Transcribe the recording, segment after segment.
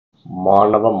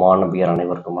மாணவியர்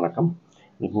அனைவருக்கும் வணக்கம்.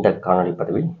 இந்த காணொளி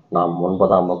பதிவில் நாம்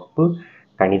 9ஆம் வகுப்பு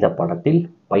கணித பாடத்தில்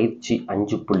பயிற்சி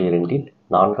 5.2இல்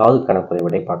 4வது கணக்குறை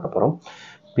விடை பார்க்க போகிறோம்.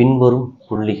 பின்வரும்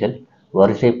புள்ளிகள்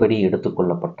வரிசைப்படி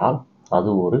எடுத்துக்கொள்ளப்பட்டால் அது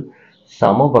ஒரு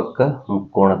சமபக்க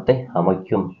முக்கோணத்தை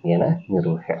அமைக்கும் என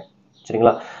நிறுவுக.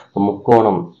 சரிங்களா?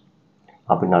 முக்கோணம்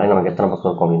அப்படின்னாலே நமக்கு எத்தனை பக்கம்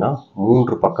இருக்கும் அப்படின்னா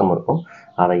 3 பக்கம் இருக்கும்.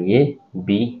 அதை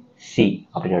ABC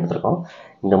அப்படின்னு எடுத்திருக்கோம்.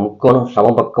 இந்த முக்கோணம்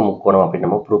சமபக்க முக்கோணம் அப்படின்னு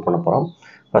நம்ம ப்ரூவ் பண்ண போகிறோம்.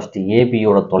 ஃபர்ஸ்ட்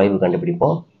ஏபியோட தொலைவு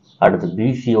கண்டுபிடிப்போம், அடுத்து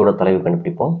பிசியோட தொலைவு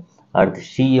கண்டுபிடிப்போம், அடுத்து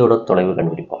சியோட தொலைவு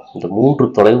கண்டுபிடிப்போம். இந்த 3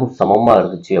 தொலைவும் சமமாக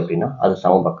இருந்துச்சு அப்படின்னா அது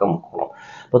சமபக்க முக்கோணம்.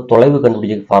 இப்போ தொலைவு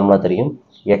கண்டுபிடிக்க ஃபார்முலா தெரியும்.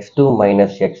 x2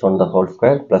 - x1 the whole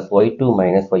square plus y2 -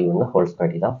 y1 the whole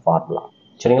square. இதுதான் ஃபார்முலா.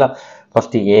 சரிங்களா?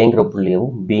 ஃபர்ஸ்ட் ஏங்கிற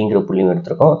புள்ளியும் பிங்கிற புள்ளியும்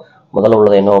எடுத்திருக்கோம். முதல்ல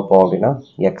உள்ளதை என்ன வைப்போம் அப்படின்னா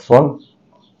x1,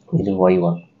 இது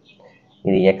y1,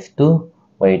 இது x2,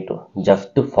 y2.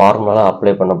 Just formula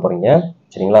apply பண்ண போறீங்க.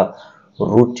 சரிங்களா?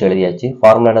 ரூட்ஸ் எழுதியாச்சு.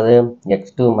 ஃபார்முலா என்னது?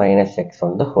 x2 -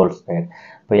 x1 the whole square.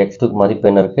 இப்போ x2க்கு மதிப்பு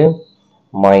என்ன இருக்கு?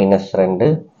 -2.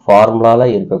 ஃபார்முலால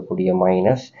இருக்கக்கூடிய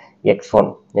 -x1.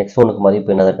 x1க்கு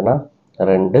மதிப்பு என்ன இருக்குன்னா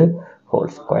 2 whole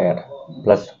square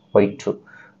plus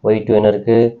y2 என்ன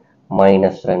இருக்கு?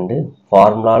 -2.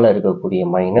 ஃபார்முலால இருக்கக்கூடிய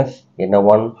மைனஸ் என்ன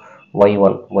 1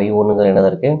 y1ங்கிறது என்னது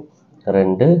இருக்கு?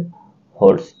 2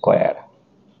 whole square.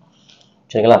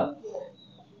 சரிங்களா?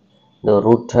 இந்த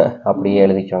ரூட்டை அப்படியே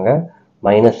எழுதிக்கோங்க.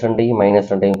 -2யும்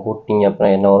 -2யும் கூட்டிங்க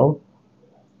அப்படின்னா என்ன வரும்?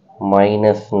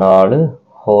 -4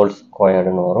 ஹோல்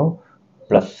ஸ்கொயர்டுன்னு வரும்.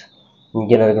 ப்ளஸ்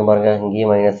இங்கே என்ன இருக்கு பாருங்க,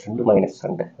 இங்கேயும் -2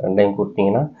 -2 ரெண்டையும்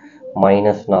கூட்டிங்கன்னா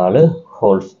 -4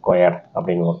 ஹோல் ஸ்கொயர்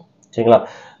அப்படின்னு வரும். சரிங்களா?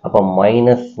 அப்போ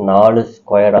 -4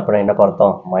 ஸ்கொயர் அப்படின்னா என்ன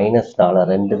அர்த்தம்? -4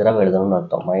 2 தடவை எழுதணும்னு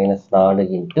அர்த்தம். -4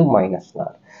 into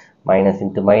 -4 minus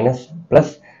into minus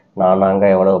plus 4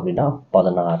 எவ்வளோ அப்படின்னா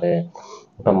 16.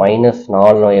 இப்போ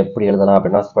 -4 எப்படி எழுதலாம்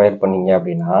அப்படின்னா ஸ்கொயர் பண்ணீங்க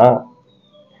அப்படின்னா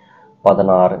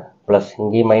 16 ப்ளஸ்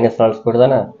இங்கேயும் -4 ஸ்கொயர்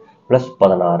தானே ப்ளஸ்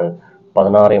 16.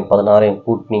 16யும்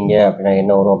கூட்டினீங்க அப்படின்னா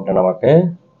என்ன வரும் அப்படின்னா நமக்கு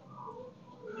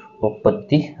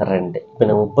 32. இப்போ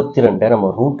இந்த 32 நம்ம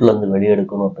ரூட்ல இருந்து வெளியே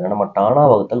எடுக்கணும் அப்படின்னா நம்ம டானா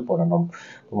வகுத்தல் போடணும்.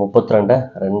 32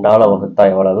 2ஆல் வகுத்தா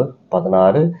எவ்வளவு?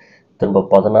 16. திரும்ப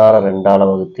 16 2ஆல்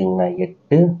வகுத்தீங்கன்னா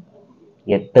 8.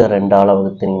 8 2ஆல்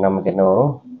வகுத்தீங்கன்னா நமக்கு என்ன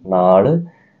வரும்? 4.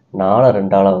 4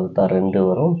 2ஆல் வகுத்தா 2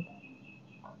 வரும்.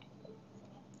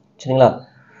 சரிங்களா?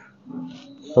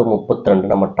 ஸோ 32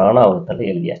 நம்ம டானா வகுத்தல்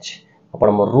எழுதியாச்சு. அப்போ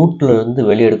நம்ம ரூட்ல இருந்து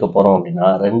வெளியே எடுக்க போறோம் அப்படின்னா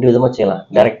 2 விதமாக செய்யலாம்.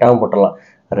 டைரெக்டாகவும் போட்டுடலாம்.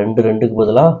 2க்கு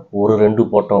பதிலாக ஒரு 2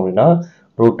 போட்டோம் அப்படின்னா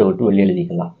ரூட்டை விட்டு வெளியே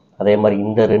எழுதிக்கலாம். அதே மாதிரி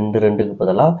இந்த 2க்கு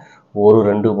பதிலாக ஒரு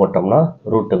 2 போட்டோம்னா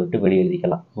ரூட்டை விட்டு வெளியே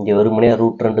எழுதிக்கலாம். இங்கே வெறுமனையாக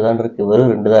 √2 தான் இருக்கு,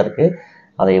 வெறும் 2 தான் இருக்கு.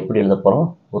 அதை எப்படி எழுத போறோம்?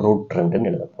 √2ன்னு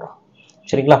எழுத போறோம்.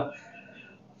 சரிங்களா?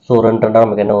 ஸோ 2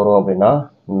 நமக்கு என்ன வரும் அப்படின்னா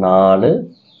 4,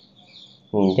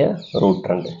 இங்கே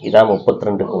 √2. இதான்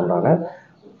 32க்கு உண்டான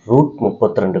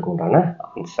 √32க்கு உண்டான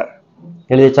ஆன்சர்.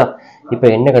 எழுதிச்சா? இப்போ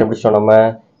என்ன கண்டுபிடிச்சோம்? நம்ம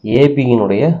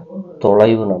ஏபியினுடைய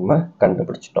தொலைவு நம்ம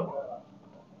கண்டுபிடிச்சிட்டோம்.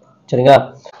 சரிங்களா?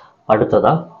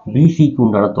 அடுத்ததா பிசிக்கு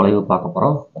உண்டான தொலைவு பார்க்க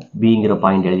போறோம். பிங்கிற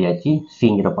பாயிண்ட் எழுதியாச்சு,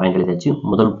 சிங்கிற பாயிண்ட் எழுதியாச்சு.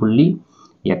 முதல் புள்ளி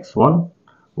x1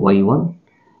 y1,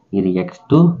 இது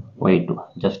x2 y2.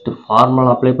 Just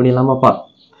formula apply பண்ணிடலாமாப்பா?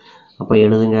 அப்போ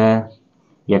எழுதுங்க.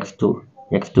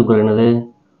 x2 என்னது?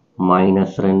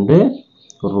 -2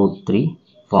 √3.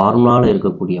 ஃபார்முலாவில்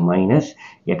இருக்கக்கூடிய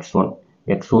x1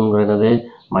 என்னது?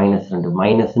 -2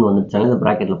 மைனஸ்ன்னு வந்துருச்சாங்க, இந்த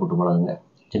ப்ராக்கெட்டில் போட்டு போடாதுங்க.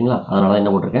 சரிங்களா? அதனால என்ன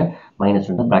போட்டிருக்கேன்?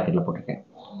 -2 ப்ராக்கெட்டில் போட்டிருக்கேன்.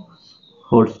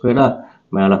 ஹோல் ஸ்கொயரா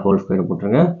மேலே ஹோல் ஸ்கொயர்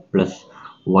போட்டுருங்க. ப்ளஸ்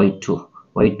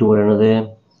y2 என்னது?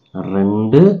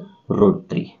 2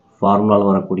 √3. ஃபார்முலாவில்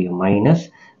வரக்கூடிய மைனஸ்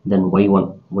தென் y1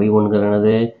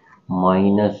 என்னது?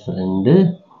 -2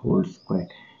 ஹோல்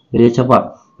ஸ்கொயர். எழுதிச்சப்பா?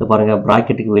 இப்போ பாருங்க,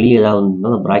 ப்ராக்கெட்டுக்கு வெளியே ஏதாவது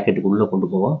வந்துருந்தா அந்த ப்ராக்கெட்டுக்கு உள்ளே கொண்டு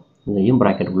போவோம், இதையும்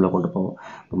ப்ராக்கெட்டுக்கு உள்ளே கொண்டு போவோம்.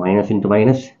 இப்போ மைனஸ் இன்ட்டு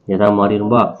மைனஸ் எதாவது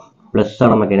மாறிடும்பா?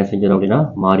 ப்ளஸ்ஸாக நமக்கு என்ன செஞ்சிடும் அப்படின்னா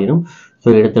மாறிடும். ஸோ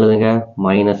எடுத்து எழுதுங்க.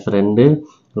 -2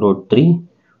 √3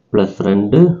 plus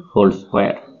 2 whole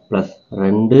square plus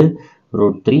 2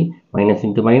 √3 minus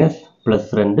into minus plus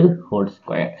 2 whole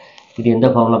square. இது எந்த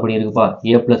ஃபார்முலா படி இருக்குப்பா?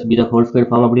 a + b whole square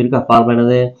formula படி இருக்கா? ஃபார்முலா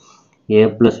என்னது? a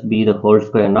 + b ஹோல்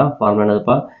ஸ்கொயர்னா ஃபார்முலா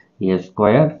என்னதுப்பா? a²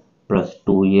 +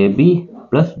 2ab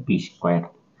 + b².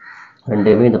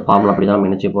 ரெண்டுமே இந்த ஃபார்முலா அப்படி தான் நம்ம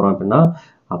என்ன செய்ய போகிறோம் அப்படின்னா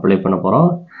அப்ளை பண்ண போகிறோம்.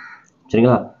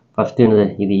 சரிங்களா? ஃபஸ்ட்டு என்னது?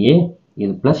 இது a,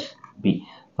 இது ப்ளஸ் b.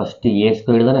 ஃபஸ்ட்டு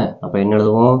a² தானே, அப்போ என்ன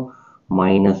எழுதுவோம்?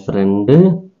 -2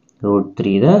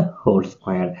 √3 ஹோல்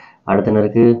ஸ்கொயர். அடுத்து என்ன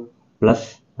இருக்குது? ப்ளஸ்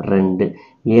 2.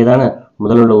 a தானே,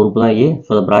 முதல்ல உள்ள உறுப்பு தான் a. ஸோ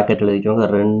அதை ப்ராக்கெட் எழுதிக்கோங்க.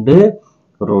 2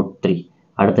 √3.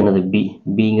 அடுத்து என்னது?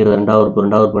 பிங்கிறது ரெண்டாவது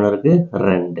உறுப்பு என்ன இருக்குது?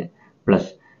 2 ப்ளஸ்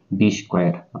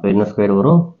b². அப்போ என்ன ஸ்கொயர்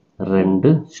வரும்?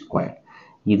 2 ஸ்கொயர்.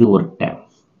 இது ஒரு டேம்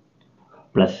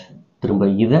ப்ளஸ் திரும்ப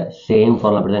இதை சேம்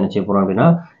ஃபார்முலா அப்படி தான் என்ன செய்ய போகிறோம் அப்படின்னா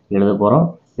எழுத போகிறோம்.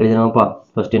 எழுதினாப்பா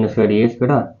ஃபர்ஸ்ட் என்ன ஸ்கொயர் ஏ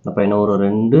ஸ்கொயரா, அப்போ என்ன ஒரு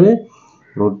 2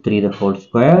 √3 த ஹோல்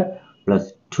ஸ்கொயர் ப்ளஸ்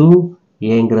 2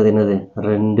 ஏங்கிறது என்னது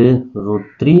 2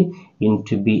 √3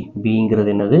 இன்ட்டு பி,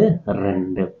 பிங்கிறது என்னது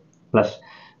 2 ப்ளஸ்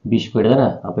பி ஸ்கொயர் தானே,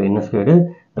 அப்போ என்ன ஸ்கொயர்டு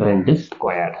 2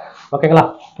 ஸ்கொயர். ஓகேங்களா,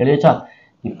 எழுதிச்சா.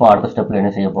 இப்போ அடுத்த ஸ்டெப்பில்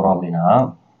என்ன செய்ய போகிறோம் அப்படின்னா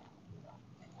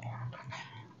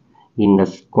இந்த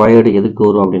ஸ்கொயர்டு எதுக்கு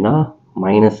வரும் அப்படின்னா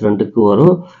 -2க்கு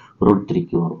வரும்,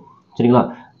 √3க்கு வரும். சரிங்களா,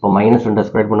 இப்போ -2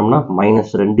 ஸ்கொயர் பண்ணோம்னா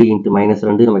 -2 இன்ட்டு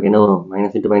 -2 நமக்கு என்ன வரும்,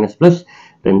 minus into minus plus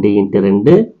 2 into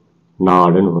 2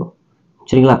 4ன்னு வரும்.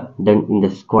 சரிங்களா, தென் இந்த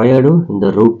ஸ்கொயர்டும் இந்த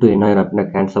ரூட்டு என்ன ஆயிரும் அப்படின்னா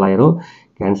கேன்சல் ஆயிரும்.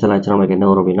 கேன்சல் ஆச்சுன்னா நமக்கு என்ன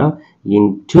வரும் அப்படின்னா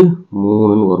இன்ட்டு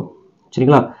 3ன்னு வரும்.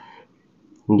 சரிங்களா,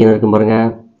 இங்கே இருக்கும் பாருங்க,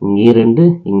 இங்கேயும் 2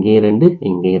 இங்கேயும் 2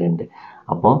 இங்கேயும் 2,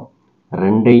 அப்போ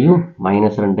 2ஐயும்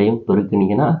 -2ஐயும்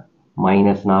பெருக்குனீங்கன்னா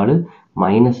 -4,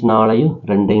 -4ஐயும்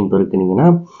 2ஐயும் பெருக்குனீங்கன்னா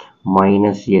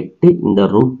 -8, இந்த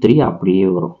 √3 அப்படியே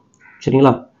வரும்.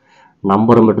 சரிங்களா,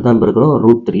 நம்பரை மட்டும் தான் பெருக்கிறோம்,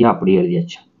 √3 அப்படியே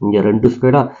எழுதியாச்சு. இங்கே 2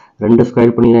 ஸ்கொயரா, 2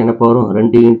 ஸ்கொயர் பண்ணிங்கன்னா என்ன வரும்,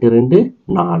 2 இன்ட்டு 2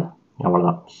 4,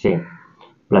 அவ்வளோதான் சேம்.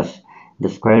 ப்ளஸ் இந்த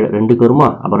ஸ்கொயர் 2க்கு வருமா,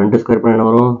 அப்போ 2 ஸ்கொயர் பண்ண என்ன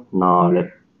வரும் 4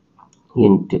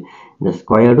 இன்ட்டு இந்த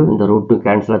ஸ்கொயர்டும் இந்த ரூட்டும்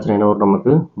கேன்சல் ஆச்சுன்னா என்ன வரும்,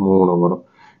 நமக்கு 3 வரும்.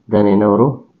 தென் என்ன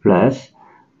வரும் ப்ளஸ்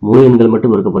 3 எண்கள்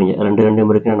மட்டும் பெருக்க போகிறீங்க, 2 2ஐயும்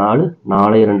பெருக்கினா 4,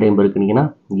 4ஐயும் 2ஐயும் பெருக்கினீங்கன்னா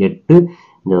 8,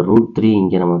 இந்த √3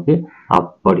 இங்கே நமக்கு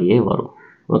அப்படியே வரும்.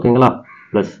 ஓகேங்களா,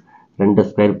 ப்ளஸ் 2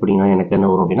 ஸ்கொயர் பண்ணிங்கன்னா எனக்கு என்ன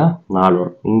வரும் அப்படின்னா 4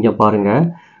 வரும். இங்கே பாருங்கள்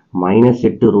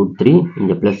 -8 √3,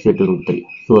 இங்கே +8 √3,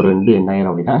 ஸோ 2 என்ன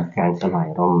ஆயிரும் அப்படின்னா கேன்சல்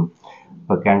ஆயிரும்.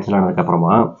 இப்போ கேன்சல்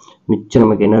ஆனதுக்கப்புறமா மிச்சம்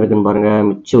நமக்கு என்ன இருக்குன்னு பாருங்கள்,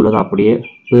 மிச்சம் உள்ளது அப்படியே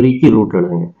பெருக்கி ரூட்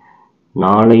எழுதுங்க.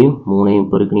 4ஐயும்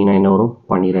 3ஐயும் பெருக்கினீங்கன்னா என்ன வரும்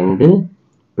 12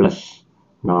 ப்ளஸ்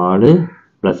 4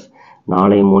 ப்ளஸ்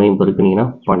 4ஐயும் 3ஐயும் பெருக்கினீங்கன்னா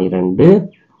 12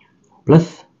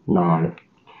 ப்ளஸ் 4,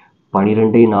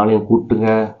 12ஐயும் 4ஐயும் கூட்டுங்க,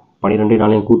 12ஐயும்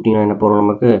 4ஐயும் கூட்டிங்கன்னா என்ன போகிறோம்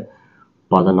நமக்கு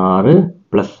 16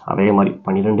 ப்ளஸ் அதே மாதிரி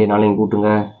 12ஐயும் 4ஐயும் கூட்டுங்க,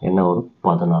 என்ன வரும்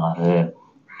 16.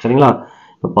 சரிங்களா,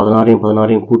 இப்போ 16ஐயும்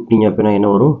 16ஐயும் கூட்டினீங்க அப்படின்னா என்ன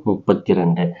வரும்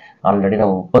 32. ஆல்ரெடி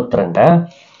நம்ம 32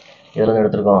 இதில்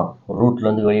எடுத்துருக்கோம்,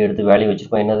 ரூட்லேருந்து வெளியே எடுத்து வேல்யூ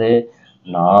வச்சுருக்கோம், என்னது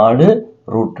 4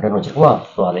 √2 வச்சுருக்கோம்.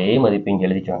 ஸோ அதே மதிப்பு இங்கே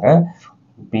எழுதிக்கோங்க.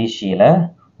 பிசியில்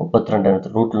 32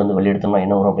 எடுத்து ரூட்லேருந்து வெளியே எடுத்தோம்னா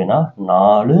என்ன வரும் அப்படின்னா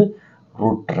 4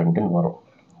 √2ன்னு வரும்.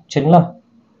 சரிங்களா,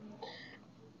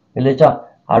 எழுதிச்சா.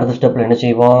 அடுத்த ஸ்டெப்பில் என்ன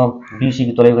செய்வோம்,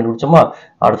 பிசிக்கு தொலைவு கண்டுபிடிச்சோமா,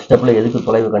 அடுத்த ஸ்டெப்பில் எதுக்கு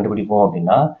தொலைவு கண்டுபிடிப்போம்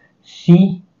அப்படின்னா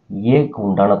சிஏக்கு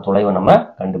உண்டான தொலைவை நம்ம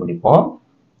கண்டுபிடிப்போம்.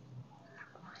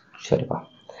 சரிப்பா,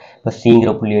 இப்போ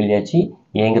சிங்கிற புள்ளி எழுதியாச்சு,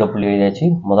 ஏங்கிற புள்ளி எழுதியாச்சு.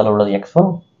 முதல்ல உள்ளது x1,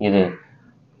 இது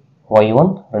y1,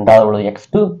 ரெண்டாவது உள்ளது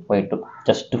x2, y2.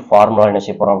 ஜஸ்ட் ஃபார்முலா என்ன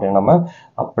செய்ய போகிறோம் அப்படின்னா நம்ம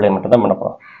அப்ளை மட்டும் தான் பண்ண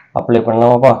போகிறோம். Apply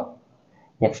பண்ணலாமாப்பா,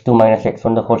 x2 -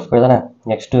 x1 the whole square தானே,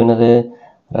 x2 என்னது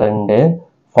 2,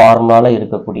 ஃபார்முலாவில்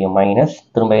இருக்கக்கூடிய மைனஸ்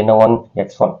திரும்ப என்ன 1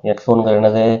 x1, x1ங்கிறது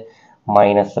என்னது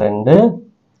 -2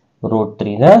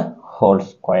 √3 the whole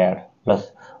square plus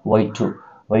y2,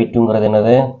 y2ங்கிறது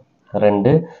என்னது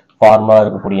 2, ஃபார்முலா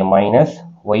இருக்கக்கூடிய மைனஸ்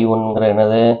y1ங்கிறது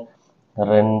என்னது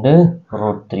 2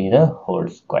 √3 த ஹோல்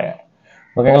ஸ்கொயர்.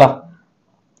 ஓகேங்களா,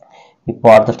 இப்போ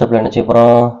அடுத்த ஸ்டெப்பில் என்ன செய்ய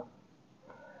போகிறோம்,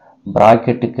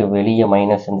 ப்ராக்கெட்டுக்கு வெளியே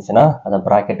மைனஸ் இருந்துச்சுன்னா அதை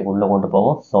ப்ராக்கெட்டுக்கு உள்ளே கொண்டு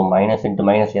போவோம். ஸோ மைனஸ் இன்ட்டு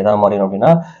மைனஸ் எதாவது மாறிடும்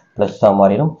அப்படின்னா ப்ளஸ்ஸாக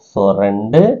மாறிடும். ஸோ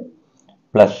 2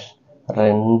 ப்ளஸ்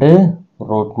 2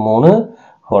 √3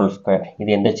 ஹோல் ஸ்கொயர், இது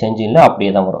எந்த சேஞ்சும் இல்லை,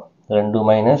 அப்படியே தான் வரும். 2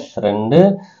 - 2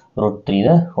 √3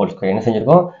 த ஹோல் ஸ்கொயர். என்ன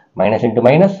செஞ்சுருக்கோம், மைனஸ் இன்ட்டு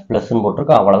மைனஸ் ப்ளஸ்ன்னு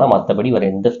போட்டிருக்கோம், அவ்வளோதான், மற்றபடி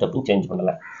வேறு எந்த ஸ்டெப்பும் சேஞ்ச்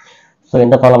பண்ணலை. ஸோ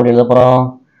எந்த ஃபார்முலா அப்படி எழுத போகிறோம்,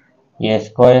 a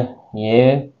square a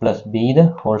plus b the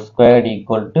whole square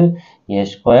equal to a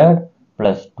square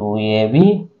plus 2ab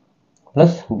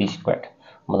plus b square.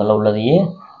 முதல்ல உள்ளது a,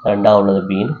 ரெண்டாவது உள்ளது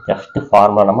பின்னு ஜஸ்ட்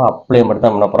ஃபார்முலா நம்ம அப்ளை மட்டும்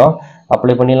தான் பண்ண போகிறோம்.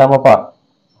 அப்ளை பண்ணிடலாமாப்பா,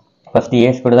 ஃபஸ்ட்டு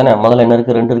a ஸ்கொயர் தானே, முதல்ல என்ன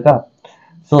இருக்குது 2 இருக்கா,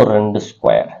 ஸோ 2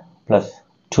 ஸ்கொயர் ப்ளஸ்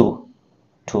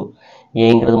 2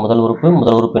 ஏங்கிறது முதல்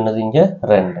உறுப்பு என்னது இங்கே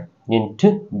 2 இன்ட்டு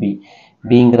பி,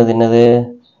 பிங்கிறது என்னது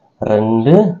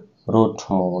 2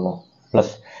 √3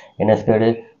 ப்ளஸ் என்ன ஸ்கொயர்டு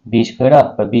பி ஸ்கொயர்டா,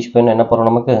 இப்போ பி ஸ்கொயர்னு என்ன போகிறோம்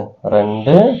நமக்கு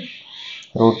 2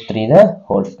 √3 த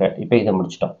ஹோல் ஸ்கொயர். இப்போ இதை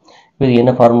முடிச்சிட்டோம். இப்போ இது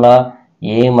என்ன formula,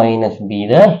 a - b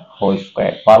the whole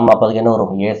square. Formula அப்போ அதுக்கு என்ன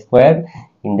வரும் a ஸ்கொயர்,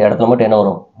 இந்த இடத்துல மட்டும் என்ன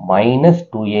வரும்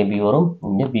 -2ab வரும்,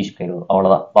 இங்கே b ஸ்கொயர் வரும்,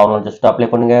 அவ்வளோதான். ஃபார்முலா ஜஸ்ட் அப்ளை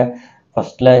பண்ணுங்கள்.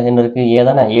 ஃபஸ்ட்டில் என்ன இருக்குது a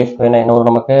தானே, a ஸ்கொயர்னா என்ன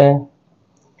வரும் நமக்கு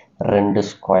 2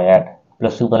 ஸ்கொயர்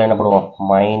ப்ளஸ் பதில் என்ன பண்ணுவோம்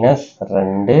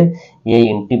 -2 a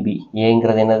இன்ட்டு பி,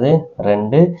 ஏங்கிறது என்னது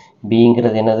 2,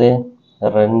 பிங்கிறது என்னது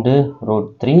 2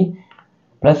 √3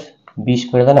 ப்ளஸ் பி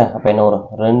ஸ்கொயர் தானே, அப்போ என்ன வரும்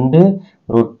 2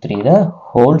 √3 த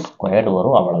ஹோல் ஸ்கொயர்டு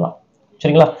வரும், அவ்வளோதான்.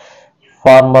 சரிங்களா,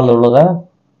 ஃபார்முலாவில் உள்ளதை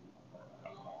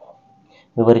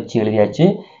விவரித்து எழுதியாச்சு.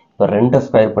 இப்போ 2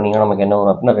 ஸ்கொயர் பண்ணிங்கன்னா நமக்கு என்ன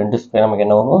வரும் அப்படின்னா 2 ஸ்கொயர் நமக்கு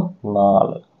என்ன வரும்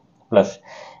 4 ப்ளஸ்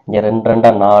இங்கே 2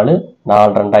 2 4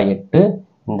 4 2 8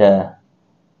 இந்த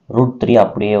 √3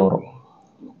 அப்படியே வரும்.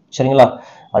 சரிங்களா?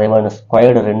 அதே மாதிரி இந்த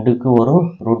ஸ்கொயர்டு 2க்கு வரும்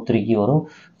 √3க்கு வரும்.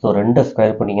 ஸோ 2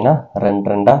 ஸ்கொயர் பண்ணிங்கன்னா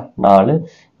 2 2 4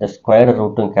 இந்த ஸ்கொயர்டு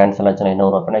ரூட்டும் கேன்சல் ஆச்சுன்னா என்ன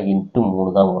வரும் அப்படின்னா இன்ட்டு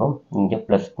 3 தான் வரும். இங்கே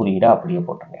ப்ளஸ் குறியீடை அப்படியே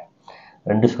போட்டுருங்க.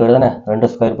 2 ஸ்கொயர் தானே, 2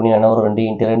 ஸ்கொயர் பண்ணி என்ன வரும் 2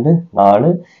 × 2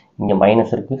 4. இங்கே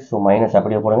மைனஸ் இருக்குது, ஸோ மைனஸ்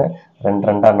அப்படியே போடுங்க. 2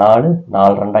 2 4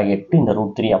 4 2 8 இந்த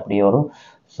 √3 அப்படியே வரும்.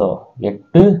 ஸோ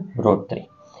 8 √3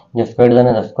 இங்கே ஸ்கொயர் தானே,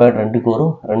 இந்த ஸ்கொயர் 2க்கு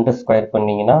வரும். 2 ஸ்கொயர்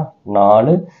பண்ணிங்கன்னா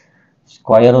 4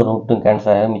 ஸ்கொயரும் ரூட்டும்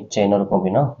கேன்சல் ஆகும். மிச்சம் என்ன இருக்கும்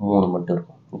அப்படின்னா 3 மட்டும்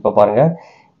இருக்கும். இப்போ பாருங்கள்,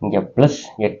 இங்கே ப்ளஸ்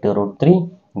 8 √3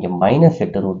 இங்கே மைனஸ்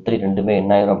 8 √3 ரெண்டுமே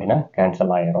என்ன ஆயிரும் அப்படின்னா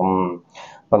கேன்சல் ஆயிரும்.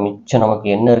 இப்போ மிச்சம் நமக்கு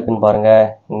என்ன இருக்குன்னு பாருங்கள்,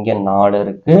 இங்கே 4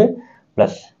 இருக்குது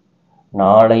ப்ளஸ்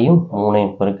 4ஐயும்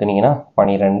 3ஐயும் பெருக்குனீங்கன்னா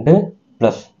 12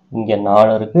 ப்ளஸ் இங்கே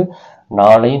 4 இருக்குது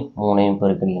 4ஐயும் 3ஐயும்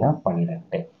பெருக்குனீங்கன்னா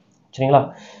 12. சரிங்களா?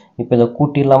 இப்போ இதை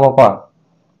கூட்டிடலாமாப்பா?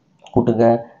 கூட்டுங்க.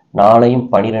 4ஐயும்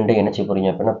 12 என்ன செய்ய போகிறீங்க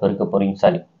அப்படின்னா பெருக்க போகிறீங்க,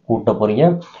 சாரி கூட்ட போகிறீங்க.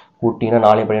 கூட்டிங்கன்னா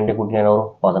 4 12 கூட்டினா என்ன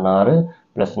வரும் 16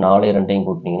 ப்ளஸ் 4 2ஐயும்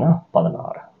கூட்டினீங்கன்னா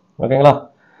 16. ஓகேங்களா?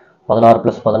 16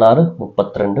 + 16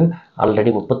 32.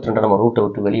 ஆல்ரெடி 32 நம்ம ரூட்டை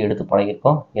விட்டு வெளியே எடுத்து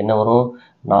பழகிருக்கோம். என்ன வரும்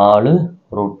 4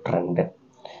 √2.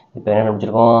 இப்போ என்ன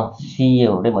கண்டுபிடிச்சிருக்கோம்,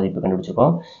 சிஏவுடைய மதிப்பு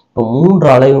கண்டுபிடிச்சிருக்கோம். இப்போ 3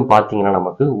 அளவும் பார்த்தீங்கன்னா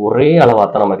நமக்கு ஒரே அளவாக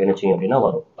தான் நமக்கு என்ன செய்யும் அப்படின்னா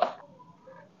வரும்.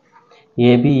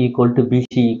 AB =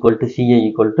 PC = CA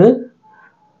 =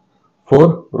 4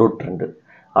 √2.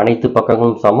 அனைத்து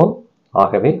பக்கங்களும் சமம்,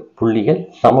 ஆகவே புள்ளிகள்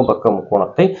சமபக்க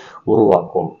முக்கோணத்தை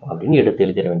உருவாக்கும் அப்படின்னு எடுத்து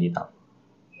எழுதிட வேண்டியதுதான்.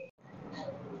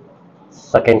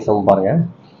 செகண்ட் சம் பாருங்க,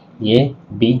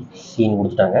 ஏபிசின்னு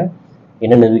கொடுத்துட்டாங்க.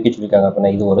 என்ன நிரூபிக்க சொல்லியிருக்காங்க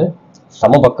அப்படின்னா இது ஒரு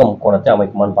சமபக்க முக்கோணத்தை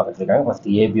அமைக்குமான்னு பார்க்க சொல்லியிருக்காங்க. ஃபர்ஸ்ட்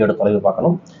ஏபியோட தொலைவு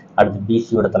பார்க்கணும், அடுத்து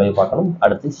பிசியோட தொலைவு பார்க்கணும்,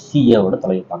 அடுத்து சிஏவோட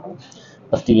தொலைவு பார்க்கணும்.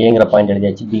 ஃபர்ஸ்ட் ஏங்கிற பாயிண்ட்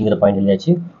எழுதியாச்சு, பிங்கிற பாயிண்ட்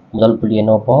எழுதியாச்சு. முதல் புள்ளி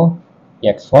என்ன வைப்போம்,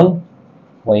 x1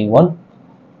 y1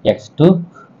 x2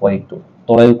 y2.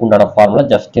 தொலைவுக்கு உண்டான ஃபார்முலா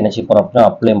ஜஸ்ட் என்ன செய்ய போகிறோம் அப்படின்னா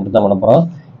அப்ளை மட்டும் தான் பண்ண போகிறோம்.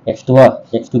 x2வா,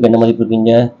 x2க்கு என்ன மதிப்பு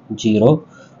இருக்கீங்க 0.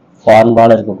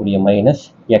 ஃபார்முலாவில் இருக்கக்கூடிய மைனஸ்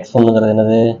x1ங்கிறது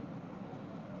என்னது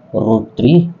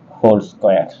 √3 ஹோல்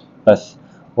ஸ்கொயர் ப்ளஸ்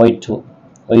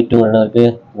y2 என்ன இருக்குது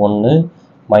 1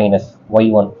 மைனஸ்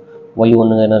y1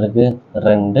 என்ன இருக்குது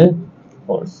 2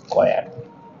 ஹோல் ஸ்கொயர்.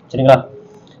 சரிங்களா?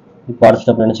 இப்போ அடுத்த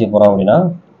ஸ்டெப் என்ன செய்ய போகிறோம் அப்படின்னா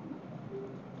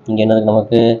இங்கே என்ன இருக்குது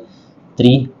நமக்கு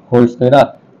 3 ஹோல் ஸ்கொயரா.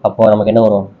 அப்போ நமக்கு என்ன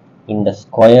வரும், இந்த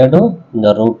ஸ்கொயர்டும் இந்த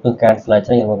ரூட்டும் கேன்சல்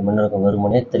ஆச்சுன்னா நமக்கு முன்ன இருக்கும்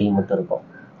வெறுமனே 3 மட்டும் இருக்கும்.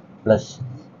 ப்ளஸ்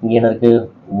இங்கே என்ன இருக்குது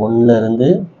 1லேருந்து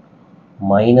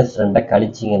 -2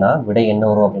 கழிச்சிங்கன்னா விடை என்ன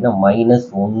வரும் அப்படின்னா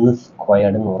 -1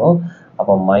 ஸ்கொயர்டுன்னு வரும்.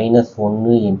 அப்போ -1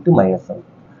 × -1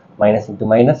 minus into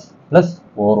minus plus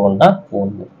 4 1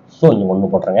 1. So இங்கே 1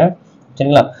 போட்டுருங்க.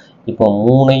 சரிங்களா? இப்போ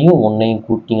 3ஐயும் 1ஐயும்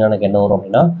கூட்டிங்கன்னா எனக்கு என்ன வரும்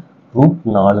அப்படின்னா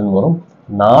 √4ன்னு வரும்.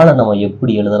 4 நம்ம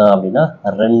எப்படி எழுதலாம் அப்படின்னா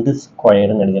 2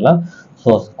 ஸ்கொயர்டுன்னு எழுதலாம். ஸோ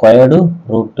ஸ்கொயர்டு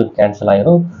ரூட்டு கேன்சல்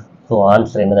ஆயிரும். ஸோ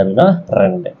ஆன்சர் என்னது அப்படின்னா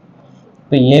 2.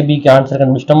 இப்போ ஏபிக்கு ஆன்சர்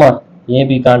கண்டுபிடிச்சிட்டோமா,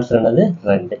 ஏபிக்கு ஆன்சர் என்னது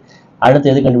 2. அடுத்து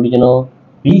எது கண்டுபிடிக்கணும்,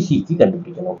 பிசிக்கு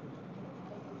கண்டுபிடிக்கணும்.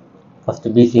 ஃபர்ஸ்ட்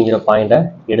பிசிங்கிற பாயிண்டை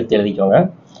எடுத்து எழுதிக்கோங்க.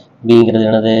 பிங்கிறது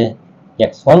என்னது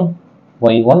x1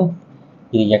 y1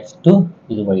 இது x2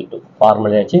 இது y2.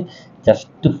 ஃபார்முலா ஆச்சு,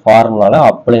 ஜஸ்ட் ஃபார்முலாவில்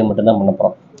அப்ளை மட்டும்தான் பண்ண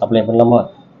போகிறோம். அப்ளை பண்ணலாமா,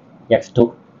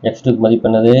 x2க்கு மதிப்பு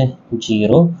என்னது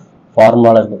 0.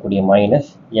 ஃபார்முலாவில் இருக்கக்கூடிய மைனஸ்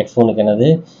x1க்கு என்னது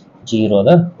 0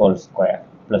 த ஹோல் ஸ்கொயர்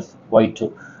ப்ளஸ்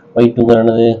y2ங்கிறது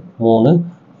என்னது 3.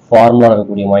 ஃபார்முலாவில்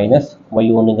இருக்கக்கூடிய மைனஸ்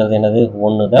y1ங்கிறது என்னது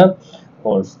 1 த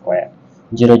ஹோல் ஸ்கொயர்.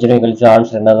 0 0 கழிச்சு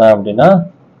ஆன்சர் என்னதான் அப்படின்னா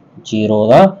 0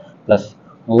 தான். ப்ளஸ்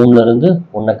 3லேருந்து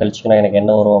 1 கழிச்சுக்கினா எனக்கு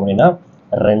என்ன வரும் அப்படின்னா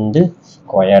 2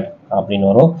 ஸ்கொயர்டு அப்படின்னு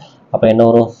வரும். அப்போ என்ன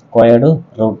வரும், ஸ்கொயர்டு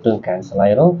ரூட்டு கேன்சல்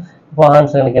ஆயிரும். இப்போ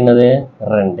ஆன்சர் எனக்கு என்னது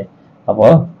 2.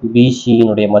 அப்போது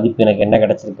பிசியினுடைய மதிப்பு எனக்கு என்ன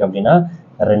கிடச்சிருக்கு அப்படின்னா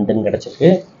 2ன்னு கிடச்சிருக்கு.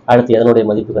 அடுத்து எதனுடைய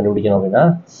மதிப்பு கண்டுபிடிக்கணும் அப்படின்னா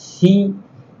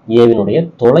சிஏவினுடைய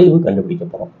தொலைவு கண்டுபிடிக்க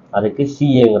போகிறோம். அதுக்கு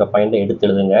சிஏங்கிற பாயிண்டை எடுத்து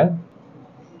எழுதுங்க.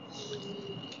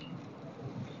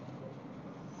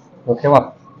 ஓகேவா?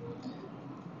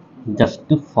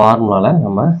 ஜஸ்ட் ஃபார்முலாவில்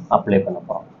நம்ம அப்ளை பண்ண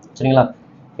போகிறோம். சரிங்களா?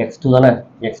 x2 தானே,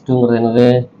 x2ங்கிறது என்னது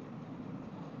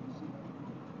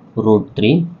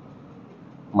 √3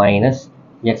 மைனஸ்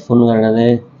x1ங்கிறது என்னது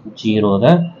 0 த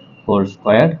ஹோல்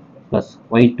ஸ்கொயர் ப்ளஸ்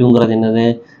y2ங்கிறது என்னது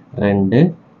 2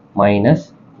 மைனஸ்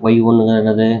y1ங்கிறது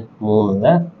என்னது 3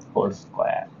 த ஹோல்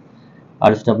ஸ்கொயர்.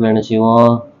 அடுத்த ஸ்டெப்பில் என்ன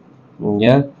செய்வோம்,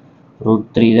 இங்கே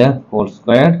 √3 the whole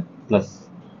square plus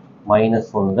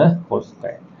 -1 the whole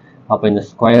square. அப்போ இந்த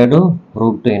ஸ்கொயர்டும்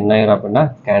ரூட்டு என்ன ஆயிரும் அப்படின்னா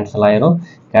கேன்சல் ஆயிரும்.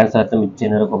 கேன்சல் ஆகிட்டு மிச்சம்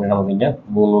என்ன இருக்கும் அப்படின்னா நமக்கு இங்கே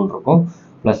 3 இருக்கும்.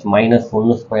 Plus minus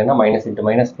 1 ஸ்கொயர்னா minus into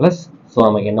minus plus. So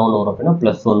நமக்கு என்ன ஒன்று வரும் அப்படின்னா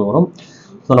ப்ளஸ் 1 வரும்.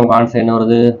 ஸோ நமக்கு ஆன்சர் என்ன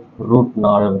வருது?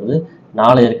 √4 வருது.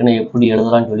 4 ஏற்கனவே எப்படி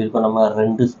எழுதலாம்னு சொல்லியிருக்கோம், நம்ம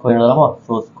 2 ஸ்கொயர் எழுதலாமா?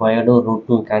 So squared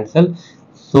 √2 cancel.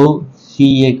 ஸோ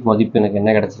சிஏக்கு மதிப்பு எனக்கு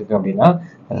என்ன கிடச்சிருக்கு அப்படின்னா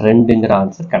 2ங்கிற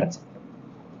ஆன்சர் கிடச்சிருக்கு.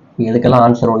 இதுக்கெல்லாம்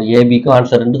ஆன்சர் ஒன்று, ஏபிக்கும்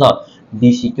ஆன்சர் 2 தான்,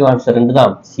 பிசிக்கும் ஆன்சர் 2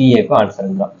 தான், சிஏக்கும் ஆன்சர்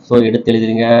 2 தான். ஸோ எடுத்து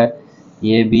எழுதுறீங்க,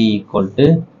 AB equal to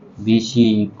PC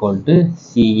equal to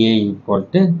CA equal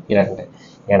to 2.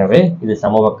 எனவே இது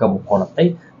சமபக்க முக்கோணத்தை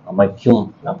அமைக்கும்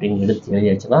அப்படின்னு எடுத்து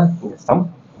எழுதியாச்சுன்னா இந்த சம்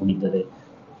முடிந்தது.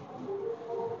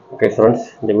 ஓகே ஸ்டூடெண்ட்ஸ்,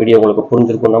 இந்த வீடியோ உங்களுக்கு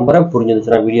புரிஞ்சிருக்கும் நம்புறேன்.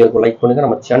 புரிஞ்சிருந்துச்சுன்னா வீடியோக்கு லைக் பண்ணுங்க,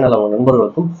 நம்ம சேனலை உங்க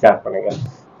நண்பர்களுக்கும் ஷேர் பண்ணுங்க.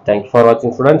 தேங்க்யூ ஃபார்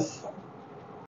வாட்சிங் ஸ்டூடெண்ட்ஸ்.